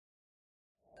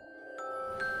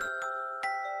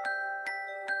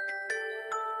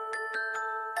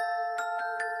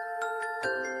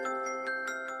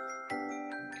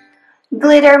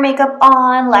glitter makeup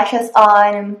on, lashes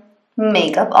on,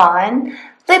 makeup on,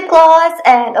 lip gloss,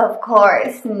 and of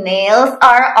course, nails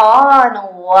are on.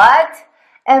 What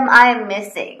am I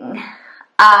missing?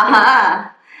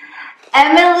 Aha!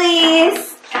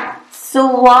 Emily's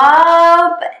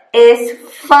swap is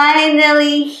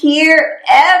finally here,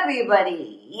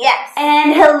 everybody. Yes.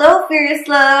 And hello, Fierce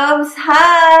Loves.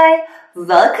 Hi.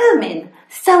 Welcome in.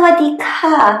 Sawadee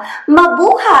ka.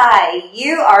 Mabuhay.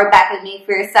 You are back with me,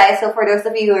 Fierce Size. So for those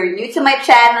of you who are new to my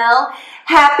channel,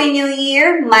 Happy New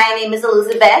Year. My name is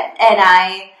Elizabeth and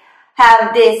I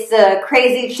have this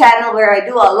crazy channel where I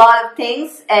do a lot of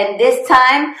things, and this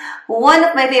time one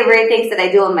of my favorite things that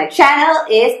I do on my channel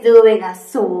is doing a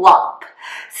swap.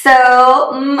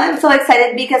 So I'm so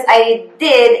excited because I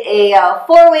did a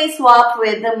four-way swap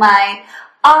with my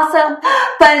awesome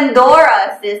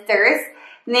Pandora sisters,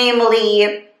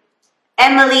 namely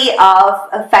Emily of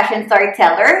Fashion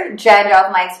Storyteller, Jhandra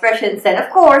of My Expressions, and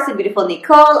of course the beautiful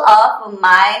Nicole of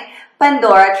My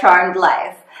Pandora Charmed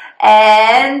Life.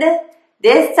 And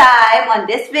this time, on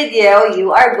this video,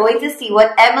 you are going to see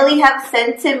what Emily have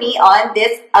sent to me on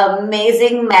this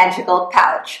amazing magical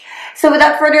pouch. So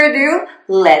without further ado,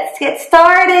 let's get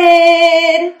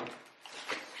started!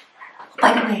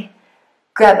 By the way,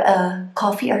 grab a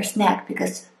coffee or snack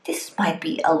because this might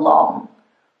be a long,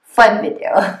 fun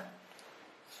video.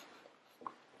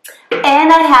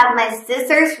 And I have my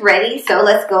scissors ready, so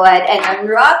let's go ahead and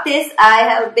unwrap this. I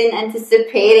have been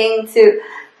anticipating to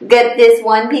get this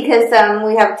one because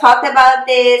we have talked about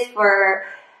this for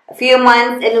a few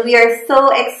months and we are so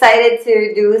excited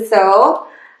to do so.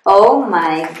 Oh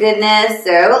my goodness.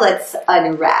 So let's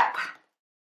unwrap.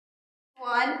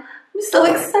 I'm so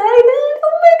excited.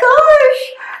 Oh my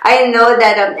gosh. I know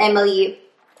that Emily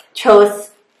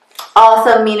chose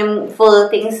awesome, meaningful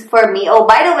things for me. Oh,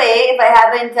 by the way, if I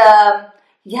haven't I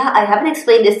haven't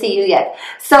explained this to you yet.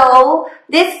 So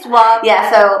this swap,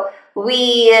 so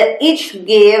we each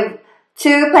give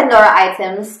 2 Pandora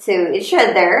items to each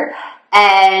other,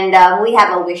 and we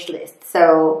have a wish list.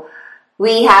 So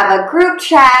we have a group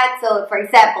chat. So for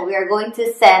example, we are going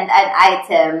to send an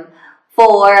item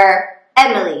for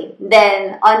Emily.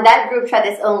 Then on that group chat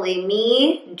is only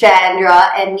me,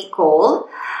 Jhandra, and Nicole.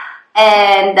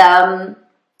 And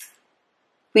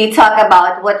we talk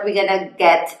about what we're gonna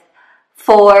get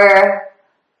for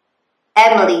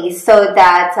Emily so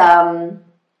that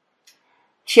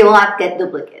she will not get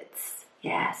duplicates.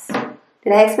 Yes.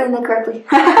 Did I explain that correctly?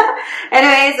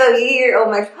 Anyway, so here, oh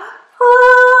my,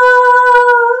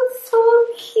 oh, so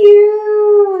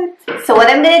cute. So what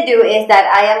I'm going to do is that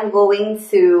I am going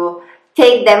to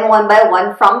take them one by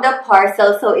one from the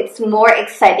parcel, so it's more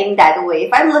exciting that way.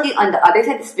 If I'm looking on the other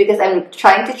side, it's because I'm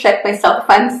trying to check myself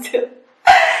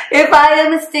if I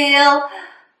am still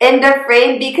in the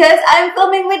frame, because I'm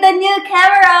filming with a new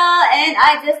camera, and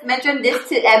I just mentioned this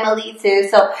to Emily too.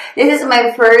 So this is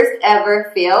my first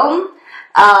ever film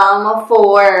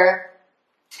for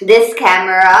this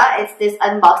camera. It's this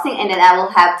unboxing, and then I will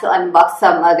have to unbox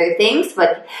some other things,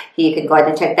 but you can go ahead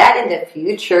and check that in the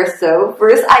future. So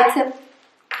first item,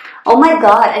 oh my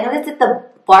god, I noticed that the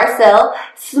parcel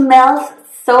smells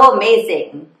so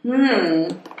amazing.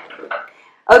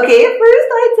 Okay,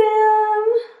 first item.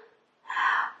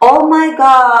 Oh my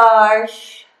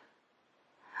gosh.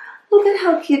 Look at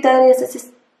how cute that is. I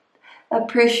just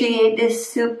appreciate this,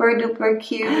 super duper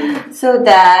cute. So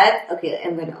that, okay,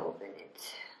 I'm gonna open it.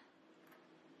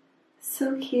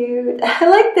 So cute. I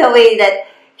like the way that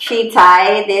she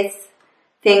tied this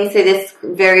thing to this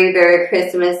very, very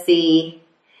Christmassy,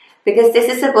 because this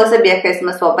is supposed to be a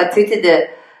Christmas swap, but due to the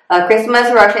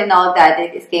Christmas rush and all that,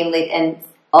 it came late, and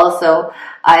also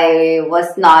I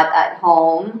was not at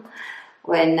home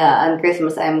when on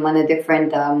Christmas. I'm on a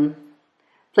different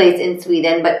place in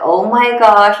Sweden. But oh my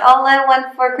gosh, all I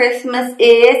want for Christmas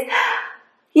is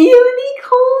unicorn.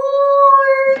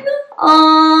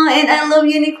 Oh, and I love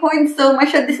unicorns so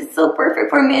much. This is so perfect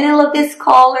for me, and I love this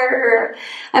color.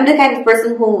 I'm the kind of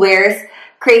person who wears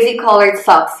crazy colored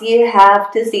socks. You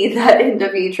have to see that in the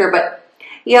future. But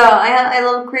yeah, I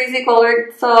love crazy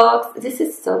colored socks. This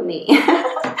is so me.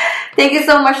 Thank you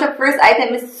so much. The first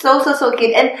item is so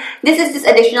cute, and this is this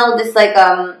additional, this like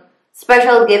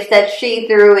special gifts that she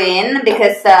threw in,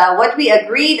 because what we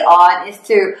agreed on is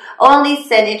to only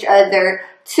send each other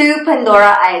 2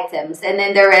 Pandora items, and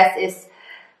then the rest is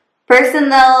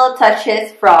personal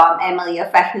touches from Emily, a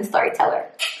fashion storyteller.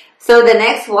 So the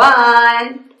next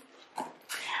one,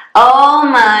 oh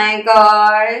my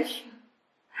gosh,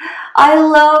 I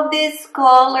love this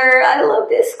color. I love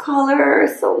this color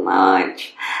so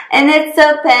much. And it's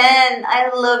a pen.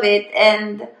 I love it.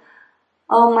 And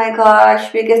Oh my gosh,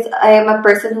 because I am a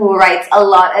person who writes a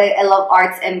lot. I love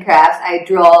arts and crafts. I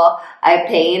draw, I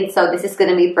paint. So this is going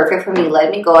to be perfect for me.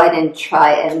 Let me go ahead and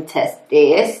try and test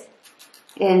this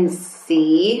and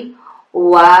see.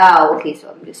 Wow. Okay, so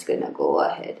I'm just going to go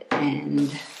ahead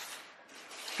and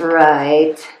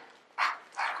write.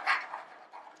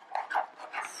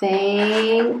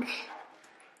 Thank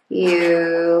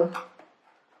you,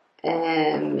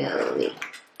 Emily.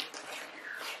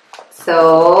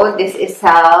 So this is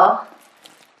how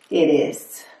it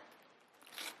is.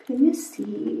 Can you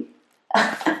see?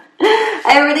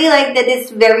 I really like that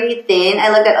it's very thin. I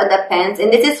like that on the pens.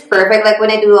 And this is perfect like when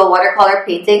I do a watercolor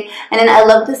painting. And then I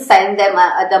love to sign them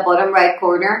at the bottom right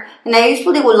corner. And I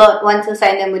usually would want to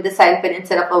sign them with the sign pen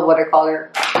instead of a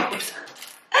watercolor.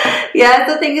 Yeah,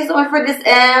 so thank you so much for this,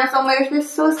 Em. Oh my gosh, you're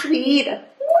so sweet.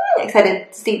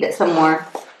 Excited to see that some more.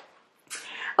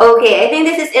 Okay, I think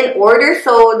this is in order.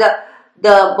 So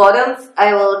the bottoms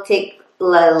I will take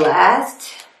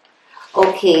last.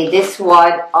 Okay, this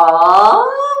one. Oh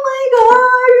my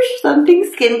gosh, something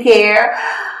skincare.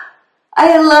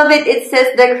 I love it. It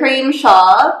says The Cream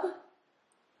Shop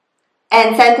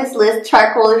and Santa's List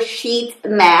Charcoal Sheet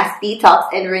Mask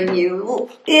Detox and Renew.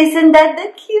 Isn't that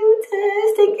the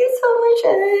cutest? Thank you so much,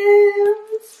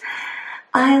 Ems.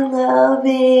 I love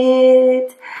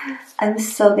it. I'm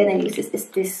so gonna use this.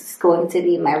 This is going to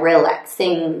be my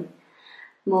relaxing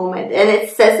moment. And it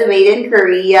says made in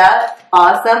Korea.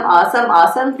 Awesome, awesome,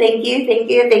 awesome. Thank you, thank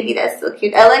you, thank you. That's so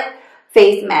cute. I like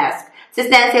face mask. Sis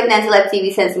Nancy of Nancy Live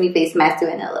TV sends me face mask too,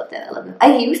 and I love that. I love them.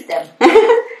 I use them.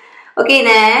 Okay,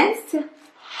 next.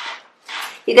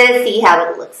 You're gonna see how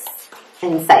it looks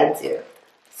inside too.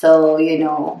 So you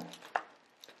know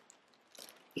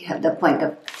you have the point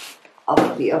of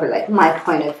view, or like my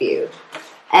point of view.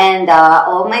 And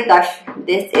oh my gosh,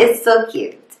 this is so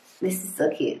cute. This is so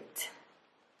cute.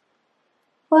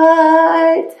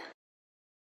 What?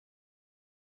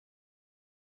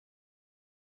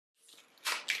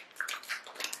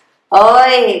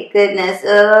 Oh goodness.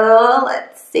 Oh,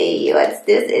 let's see. What's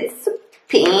this? It's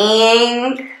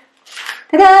pink.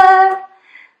 Ta-da!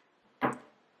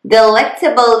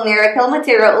 Delectable Miracle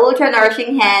Material Ultra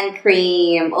Nourishing Hand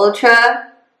Cream.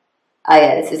 Ultra. Oh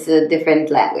yeah, this is a different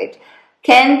language.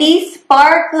 Candy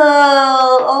Sparkle.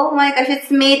 Oh my gosh, it's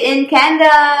made in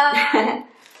Canada.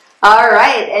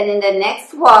 Alright, and then the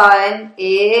next one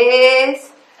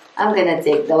is... I'm gonna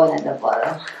take the one at the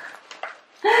bottom.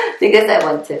 Because I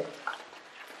want to.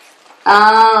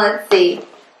 Let's see.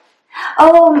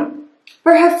 Oh,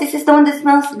 perhaps this is the one that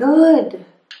smells good.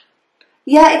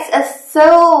 Yeah, it's a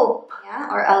soap. Yeah,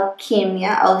 or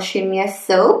Alchemia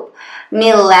soap.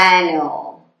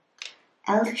 Milano.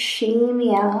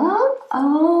 Alchemia.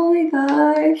 Oh my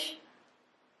gosh.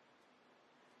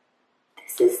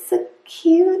 This is the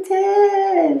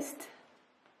cutest.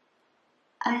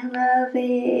 I love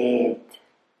it.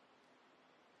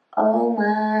 Oh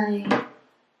my.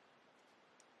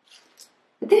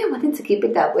 I think I wanted to keep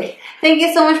it that way. Thank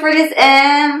you so much for this,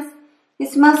 Ems. It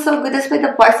smells so good. That's why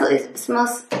the parcel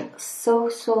smells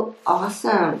so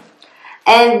awesome.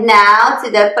 And now to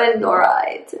the Pandora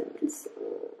items.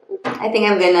 I think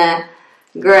I'm gonna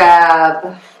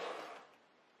grab,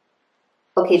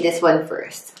 okay, this one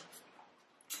first.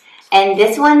 And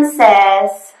this one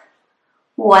says,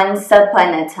 Once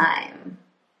Upon a Time.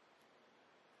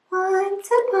 Once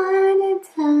upon a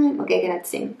time. Okay, I cannot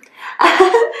sing.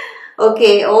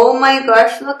 Okay, oh my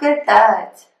gosh, look at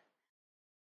that.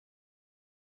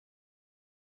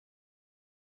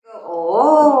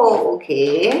 Oh,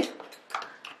 okay.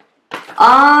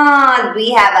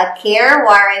 We have a care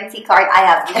warranty card. I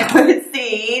have never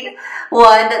seen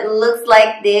one that looks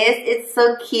like this. It's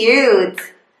so cute.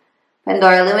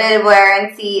 Pandora limited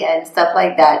warranty and stuff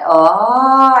like that.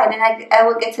 Oh, and then I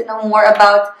will get to know more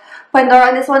about Pandora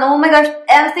on this one. Oh my gosh,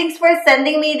 Em, thanks for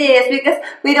sending me this because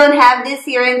we don't have this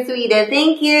here in Sweden.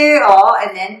 Thank you. Oh,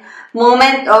 and then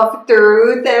moment of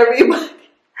truth, everybody.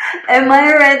 Am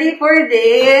I ready for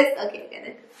this? Okay, I'm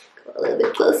gonna go a little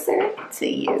bit closer to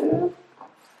you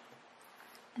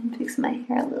and fix my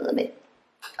hair a little bit.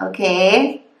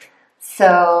 Okay,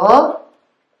 so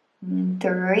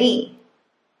 3,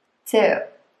 2,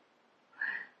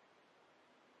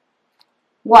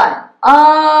 1.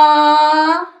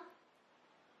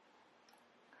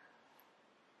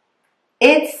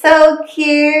 It's so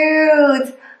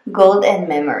cute. Gold and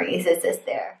Memories, it says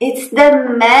there. It's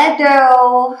the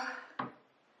Meadow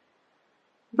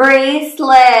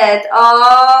bracelet.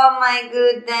 Oh my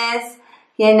goodness.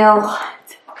 You know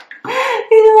what?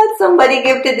 You know what? Somebody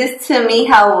gifted this to me.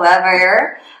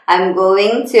 However, I'm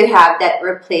going to have that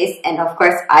replaced, and of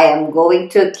course, I am going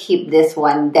to keep this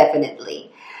one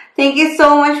definitely. Thank you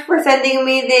so much for sending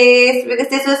me this, because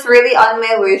this was really on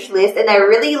my wish list and I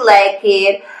really like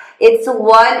it. It's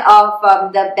one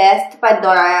of the best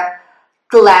Pandora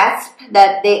clasp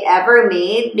that they ever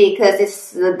made, because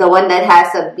it's the one that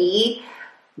has a bee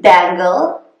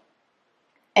dangle,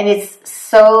 and it's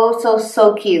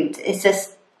so cute. It's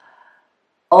just,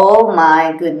 oh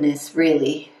my goodness,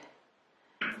 really.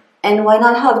 And why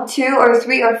not have 2 or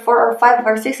 3 or 4 or 5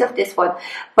 or 6 of this one?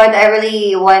 But I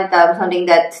really want something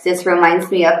that just reminds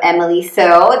me of Emily.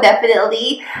 So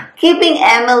definitely keeping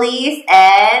Emily's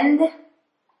and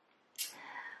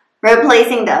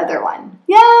replacing the other one.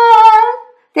 Yeah!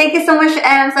 Thank you so much,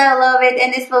 Ems. I love it.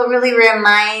 And this will really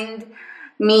remind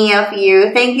me of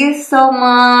you. Thank you so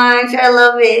much. I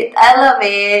love it. I love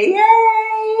it.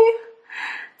 Yay!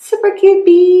 Super cute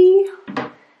bee.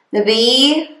 The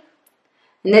bee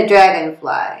and the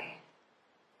dragonfly.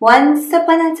 Once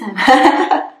upon a time.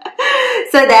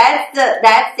 So that's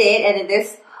it. And then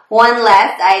there's one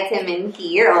last item in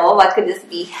here. Oh, what could this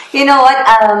be? You know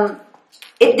what?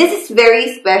 This is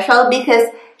very special because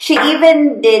she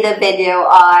even did a video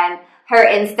on her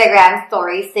Instagram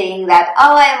story saying that,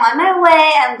 oh, I'm on my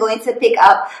way. I'm going to pick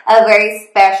up a very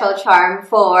special charm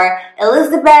for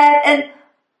Elizabeth. And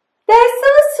that's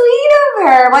so sweet of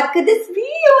her. What could this be?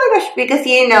 Oh my gosh. Because,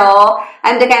 you know,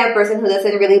 I'm the kind of person who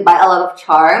doesn't really buy a lot of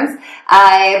charms.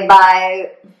 I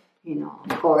buy, you know,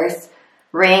 of course,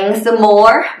 rings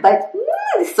more. But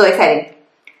this is so exciting.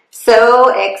 So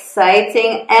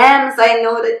exciting. Ems, I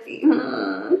know that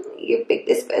you picked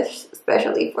this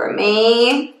especially for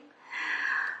me.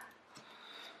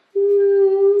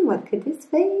 What could this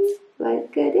be?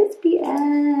 What could this be,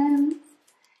 Ems?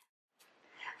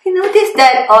 I noticed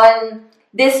that on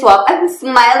this swap, I'm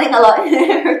smiling a lot and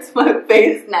it hurts my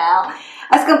face now.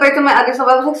 As compared to my other swap,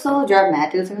 I was like so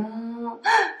dramatic. I was like, oh,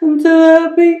 I'm so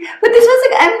happy. But this was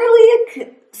like, I'm really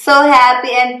so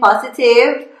happy and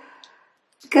positive.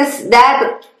 Because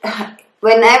that,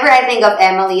 whenever I think of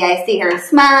Emily, I see her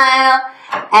smile.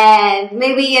 And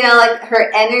maybe, you know, like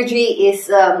her energy is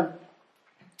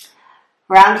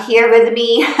around here with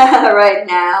me right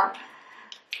now.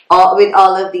 With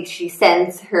all of these, she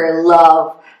sends her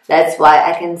love. That's why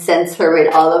I can sense her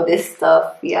with all of this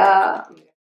stuff. Yeah.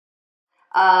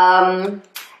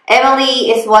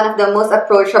 Emily is one of the most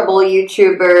approachable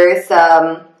YouTubers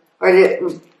or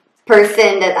the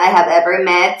person that I have ever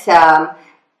met.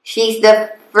 She's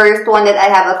the first one that I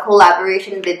have a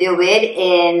collaboration video with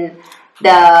in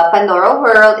the Pandora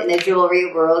world, in the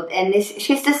jewelry world. And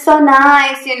she's just so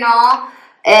nice, you know.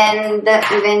 And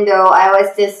even though I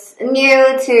was just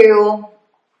new to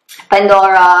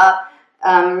Pandora,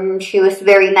 she was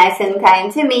very nice and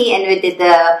kind to me, and we did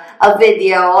a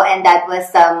video, and that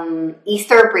was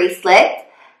Easter bracelet.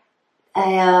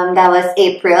 That was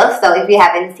April. So if you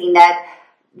haven't seen that,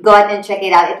 go ahead and check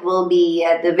it out. It will be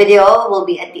the video will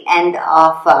be at the end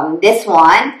of this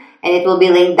one, and it will be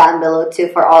linked down below too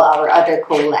for all our other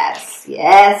collabs.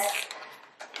 Yes,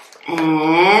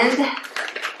 and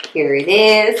here it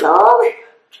is. Oh,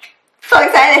 so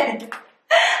excited!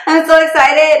 I'm so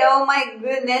excited! Oh my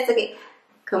goodness! Okay,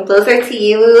 come closer to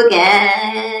you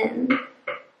again.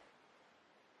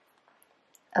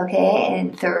 Okay,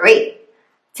 and 3,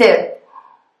 2.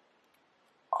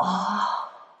 Oh.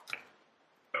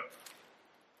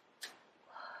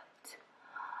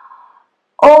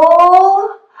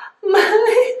 Oh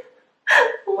my,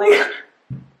 oh my god,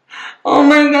 oh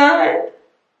my god,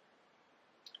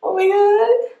 oh my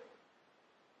god.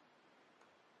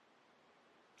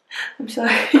 I'm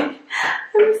sorry,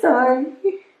 I'm sorry.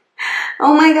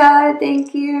 Oh my god,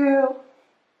 thank you.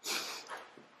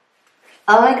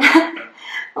 Oh my god,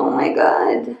 oh my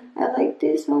god, I like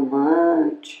this so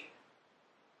much.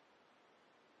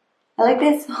 I like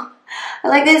this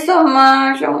so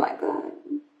much, oh my god.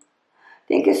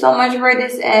 Thank you so much for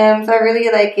this, Ems. I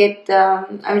really like it.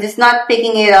 I'm just not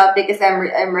picking it up because I'm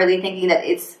really thinking that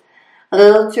it's a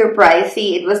little too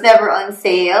pricey. It was never on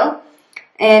sale,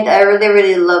 and I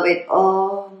really love it.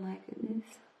 Oh my goodness.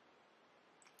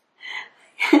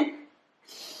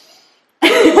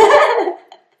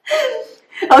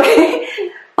 Okay,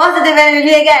 positive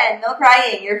energy again. No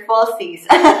crying. You're falsies.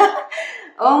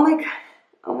 Oh my god.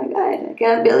 Oh my god. I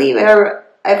can't believe it.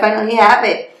 I finally have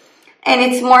it. And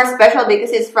it's more special because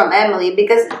it's from Emily.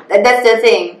 Because that's the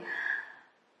thing.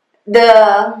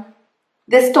 The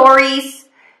stories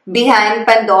behind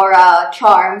Pandora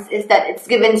charms is that it's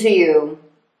given to you.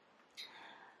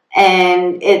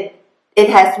 And it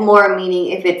has more meaning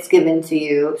if it's given to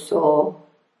you. So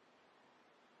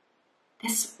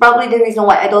That's probably the reason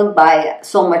why I don't buy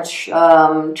so much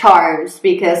charms,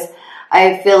 because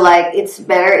I feel like it's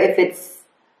better if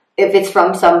it's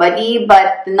from somebody.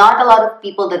 But not a lot of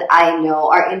people that I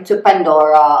know are into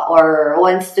Pandora or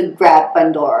wants to grab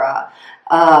Pandora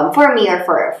for me or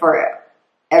for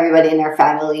everybody in our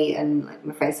family and like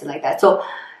my friends and like that. So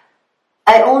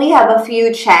I only have a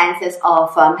few chances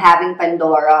of having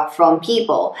Pandora from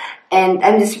people, and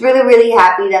I'm just really, really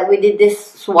happy that we did this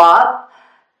swap.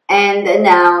 And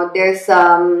now there's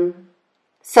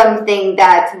something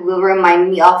that will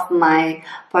remind me of my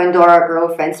Pandora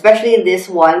girlfriend, especially this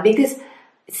one, because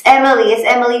it's Emily. It's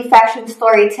Emily, fashion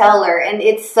storyteller, and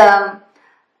it's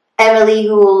Emily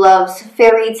who loves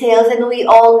fairy tales, and we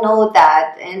all know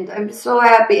that. And I'm so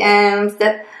happy, Ems,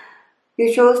 that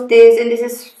you chose this, and this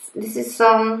is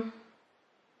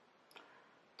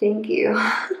thank you.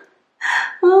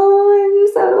 Oh, I'm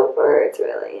just out of words,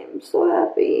 really. I'm so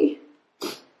happy.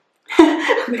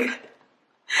 Oh my god.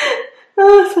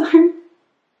 Oh, sorry.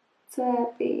 So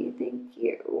happy. Thank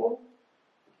you.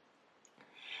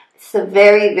 It's a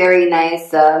very, very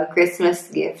nice Christmas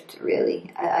gift,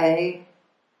 really. I'm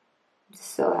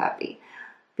just so happy.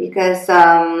 Because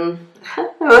I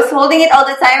was holding it all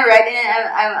the time, right? And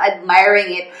I'm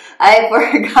admiring it. I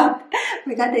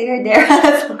forgot that you're there.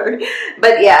 Sorry.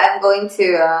 But yeah, I'm going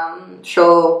to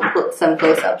show some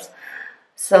close-ups.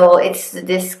 So it's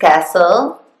this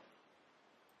castle.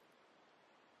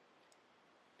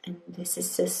 And this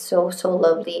is just so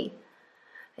lovely.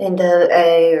 And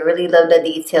I really love the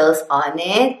details on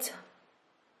it.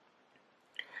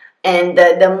 And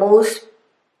the most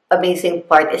amazing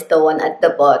part is the one at the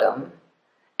bottom.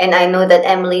 And I know that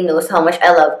Emily knows how much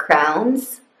I love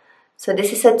crowns. So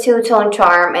this is a two-tone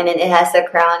charm, and then it has a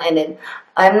crown. And then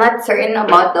I'm not certain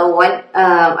about the one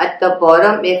at the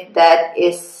bottom, if that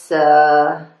is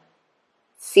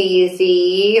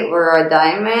CZ or a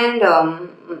diamond.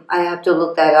 I have to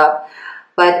look that up.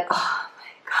 But oh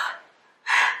my god,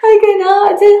 I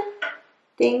cannot.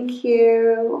 Thank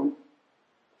you.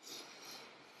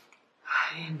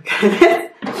 I am good.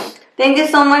 Thank you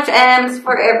so much, Ems,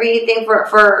 for everything,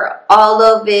 for all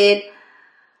of it.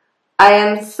 I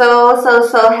am so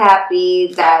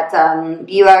happy that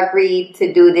you agreed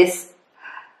to do this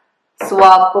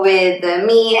swap with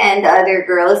me and the other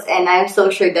girls, and I'm so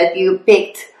sure that you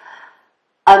picked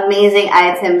amazing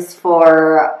items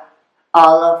for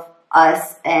all of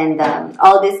us, and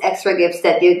all these extra gifts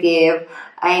that you give.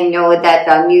 I know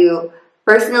that you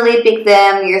personally pick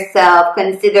them yourself,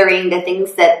 considering the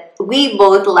things that we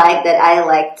both like, that I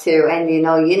like too. And you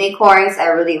know, unicorns I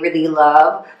really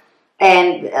love,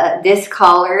 and this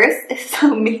colors is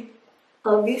so me,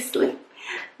 obviously.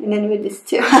 And then with this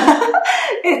too.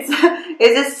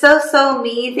 it's just so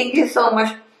me. Thank you so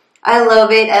much. I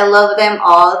love it. I love them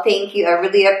all. Thank you. I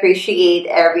really appreciate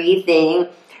everything.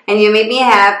 And you made me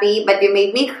happy, but you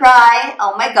made me cry.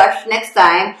 Oh my gosh, next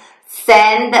time,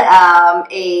 send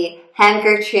a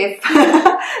handkerchief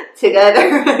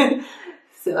together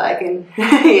so I can,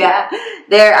 yeah.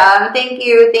 There, thank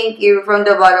you from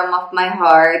the bottom of my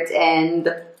heart.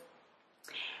 And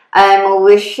I'm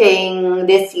wishing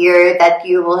this year that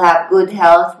you will have good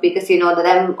health, because you know that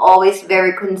I'm always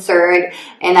very concerned,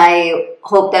 and I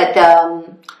hope that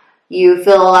you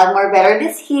feel a lot more better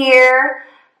this year.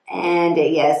 And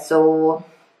yes, so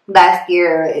last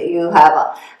year you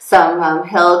have some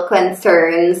health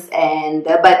concerns, and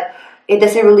but it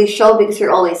doesn't really show because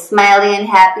you're always smiling and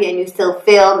happy, and you still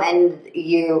film and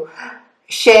you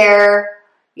share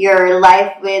your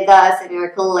life with us and your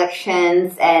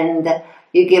collections, and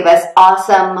you give us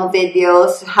awesome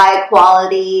videos, high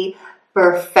quality,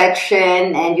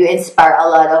 perfection, and you inspire a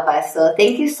lot of us. So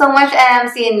thank you so much,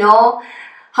 Ems. You know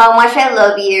how much I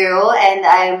love you, and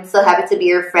I'm so happy to be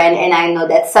your friend, and I know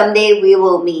that someday we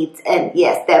will meet. And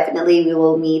yes, definitely we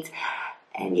will meet.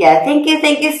 And yeah, thank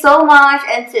you so much.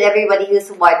 And to everybody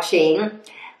who's watching,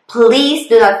 please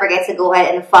do not forget to go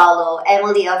ahead and follow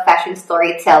Emily of Fashion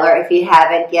Storyteller if you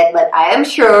haven't yet, but I am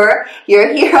sure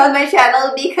you're here on my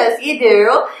channel because you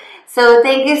do. So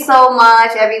thank you so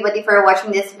much, everybody, for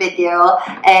watching this video,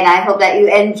 and I hope that you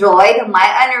enjoyed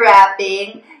my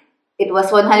unwrapping. It was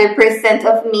 100%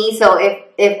 of me, so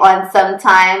if on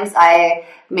sometimes I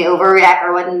may overreact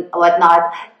or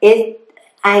whatnot,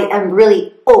 I am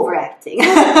really overacting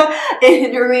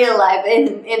in real life,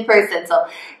 in person. So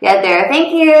yeah, there.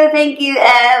 Thank you, thank you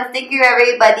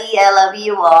everybody. I love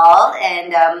you all,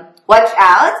 and watch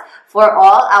out for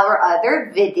all our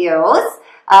other videos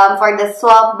for the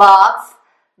swap box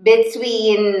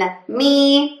between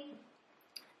me,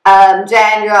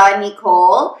 Jhandra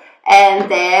Nichol, and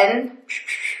then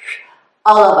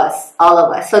all of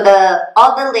us. So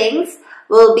all the links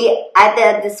will be at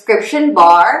the description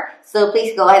bar. So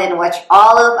please go ahead and watch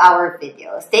all of our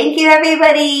videos. Thank you,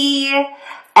 everybody.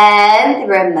 And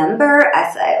remember,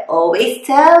 as I always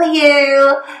tell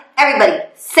you, everybody,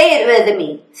 say it with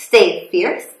me. Stay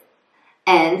fierce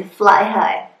and fly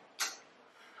high.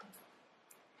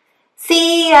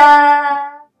 See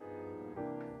ya!